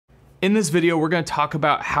In this video, we're gonna talk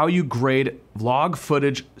about how you grade vlog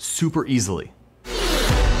footage super easily.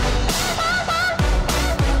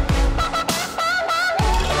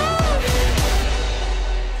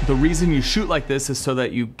 The reason you shoot like this is so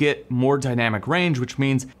that you get more dynamic range, which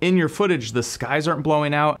means in your footage, the skies aren't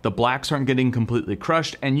blowing out, the blacks aren't getting completely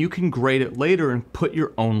crushed, and you can grade it later and put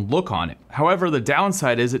your own look on it. However, the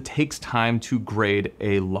downside is it takes time to grade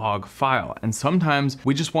a log file. And sometimes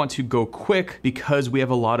we just want to go quick because we have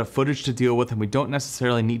a lot of footage to deal with and we don't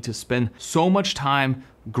necessarily need to spend so much time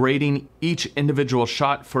grading each individual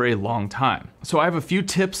shot for a long time. So I have a few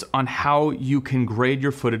tips on how you can grade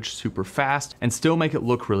your footage super fast and still make it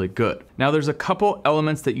look really good. Now there's a couple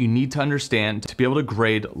elements that you need to understand to be able to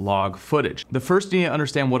grade log footage. The first, you need to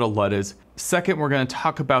understand what a LUT is. Second, we're gonna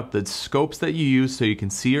talk about the scopes that you use so you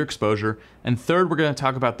can see your exposure. And third, we're gonna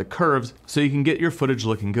talk about the curves so you can get your footage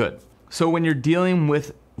looking good. So when you're dealing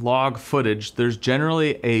with log footage, there's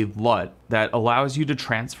generally a LUT that allows you to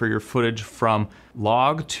transfer your footage from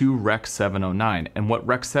log to Rec 709. And what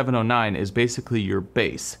Rec 709 is basically your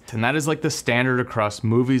base. And that is like the standard across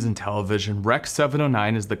movies and television. Rec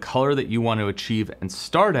 709 is the color that you want to achieve and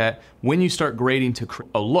start at when you start grading to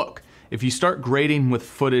create a look. If you start grading with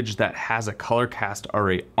footage that has a color cast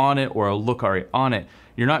already on it or a look already on it,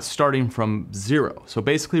 you're not starting from zero. So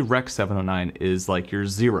basically Rec 709 is like your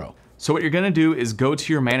zero. So what you're gonna do is go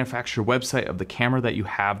to your manufacturer website of the camera that you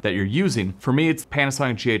have that you're using. For me, it's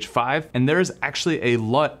Panasonic GH5, and there's actually a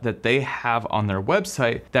LUT that they have on their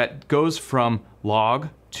website that goes from log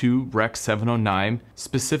to Rec 709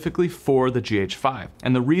 specifically for the GH5.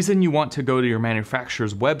 And the reason you want to go to your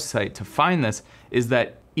manufacturer's website to find this is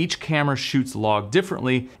that each camera shoots log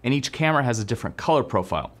differently and each camera has a different color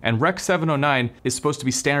profile. And Rec 709 is supposed to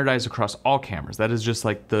be standardized across all cameras. That is just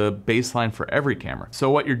like the baseline for every camera. So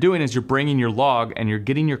what you're doing is you're bringing your log and you're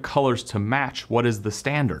getting your colors to match what is the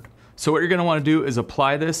standard. So what you're gonna wanna do is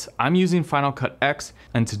apply this. I'm using Final Cut X,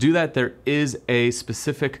 and to do that, there is a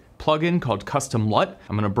specific plugin called Custom LUT.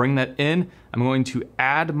 I'm gonna bring that in. I'm going to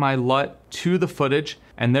add my LUT to the footage,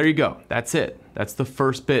 and there you go, that's it. That's the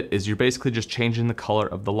first bit, is you're basically just changing the color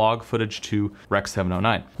of the log footage to Rec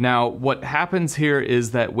 709. Now, what happens here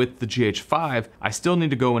is that with the GH5, I still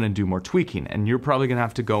need to go in and do more tweaking, and you're probably gonna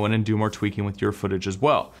have to go in and do more tweaking with your footage as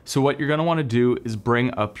well. So what you're gonna wanna do is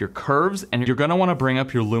bring up your curves, and you're gonna wanna bring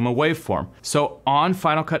up your Luma waveform. So on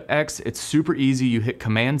Final Cut X, it's super easy. You hit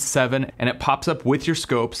Command 7, and it pops up with your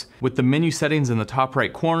scopes. With the menu settings in the top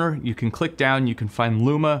right corner, you can click down, you can find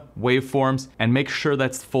Luma waveforms, and make sure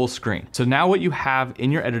that's full screen. So now what you have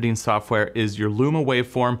in your editing software is your Luma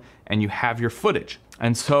waveform, and you have your footage.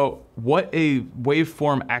 And so what a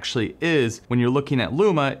waveform actually is when you're looking at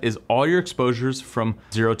Luma is all your exposures from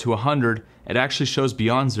 0 to 100. It actually shows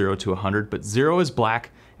beyond 0 to 100, but 0 is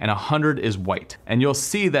black and 100 is white. And you'll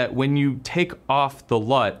see that when you take off the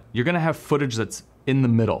LUT, you're gonna have footage that's in the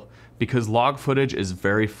middle because log footage is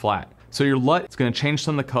very flat. So your LUT is gonna change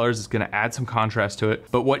some of the colors, it's gonna add some contrast to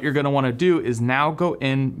it, but what you're gonna wanna do is now go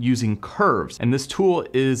in using curves. And this tool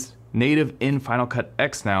is native in Final Cut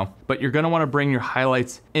X now, but you're gonna wanna bring your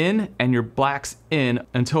highlights in and your blacks in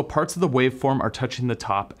until parts of the waveform are touching the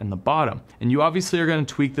top and the bottom. And you obviously are gonna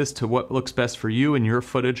tweak this to what looks best for you and your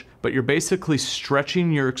footage, but you're basically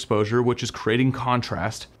stretching your exposure, which is creating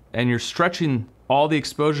contrast, and you're stretching all the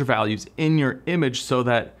exposure values in your image so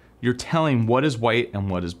that you're telling what is white and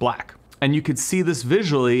what is black. And you could see this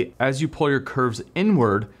visually as you pull your curves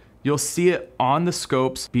inward. You'll see it on the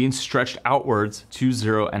scopes being stretched outwards to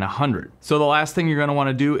 0 and 100. So the last thing you're gonna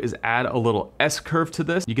wanna do is add a little S curve to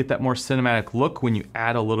this. You get that more cinematic look when you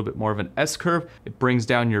add a little bit more of an S curve. It brings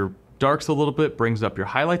down your darks a little bit, brings up your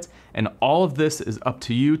highlights, and all of this is up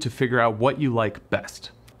to you to figure out what you like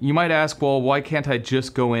best. You might ask, well, why can't I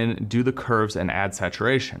just go in, do the curves, and add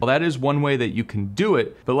saturation? Well, that is one way that you can do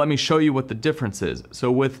it, but let me show you what the difference is.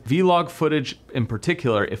 So with vlog footage in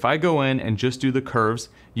particular, if I go in and just do the curves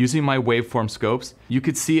using my waveform scopes, you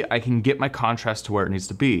could see I can get my contrast to where it needs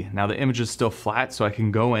to be. Now the image is still flat, so I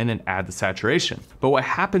can go in and add the saturation. But what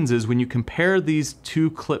happens is when you compare these two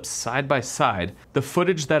clips side by side, the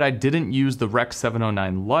footage that I didn't use the Rec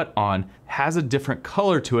 709 LUT on has a different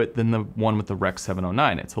color to it than the one with the Rec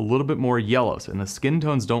 709. It's a little bit more yellow, and the skin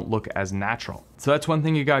tones don't look as natural. So that's one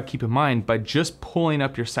thing you gotta keep in mind. By just pulling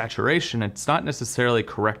up your saturation, it's not necessarily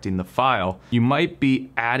correcting the file. You might be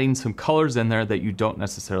adding some colors in there that you don't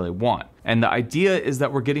necessarily want. And the idea is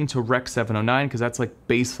that we're getting to Rec 709 because that's like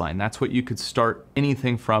baseline. That's what you could start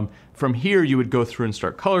anything from. From here, you would go through and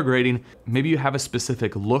start color grading. Maybe you have a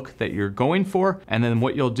specific look that you're going for, and then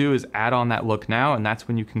what you'll do is add on that look now, and that's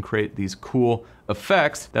when you can create these cool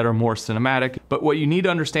effects that are more cinematic. But what you need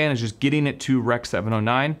to understand is just getting it to Rec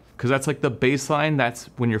 709, because that's like the baseline. That's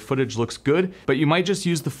when your footage looks good, but you might just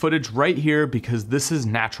use the footage right here because this is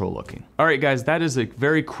natural looking. All right, guys, that is a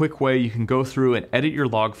very quick way you can go through and edit your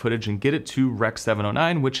log footage and get it to Rec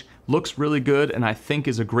 709, which looks really good and I think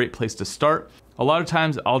is a great place to start. A lot of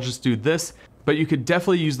times I'll just do this, but you could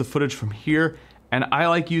definitely use the footage from here. And I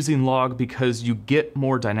like using log because you get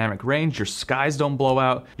more dynamic range, your skies don't blow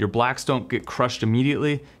out, your blacks don't get crushed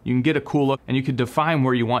immediately, you can get a cool look, and you can define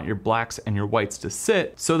where you want your blacks and your whites to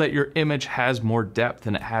sit so that your image has more depth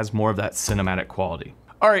and it has more of that cinematic quality.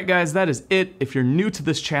 All right, guys, that is it. If you're new to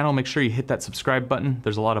this channel, make sure you hit that subscribe button.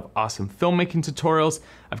 There's a lot of awesome filmmaking tutorials.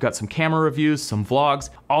 I've got some camera reviews, some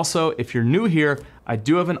vlogs. Also, if you're new here, I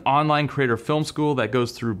do have an online creator film school that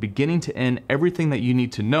goes through beginning to end everything that you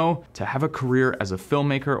need to know to have a career as a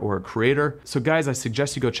filmmaker or a creator. So guys, I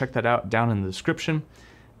suggest you go check that out down in the description.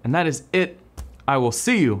 And that is it. I will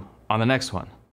see you on the next one.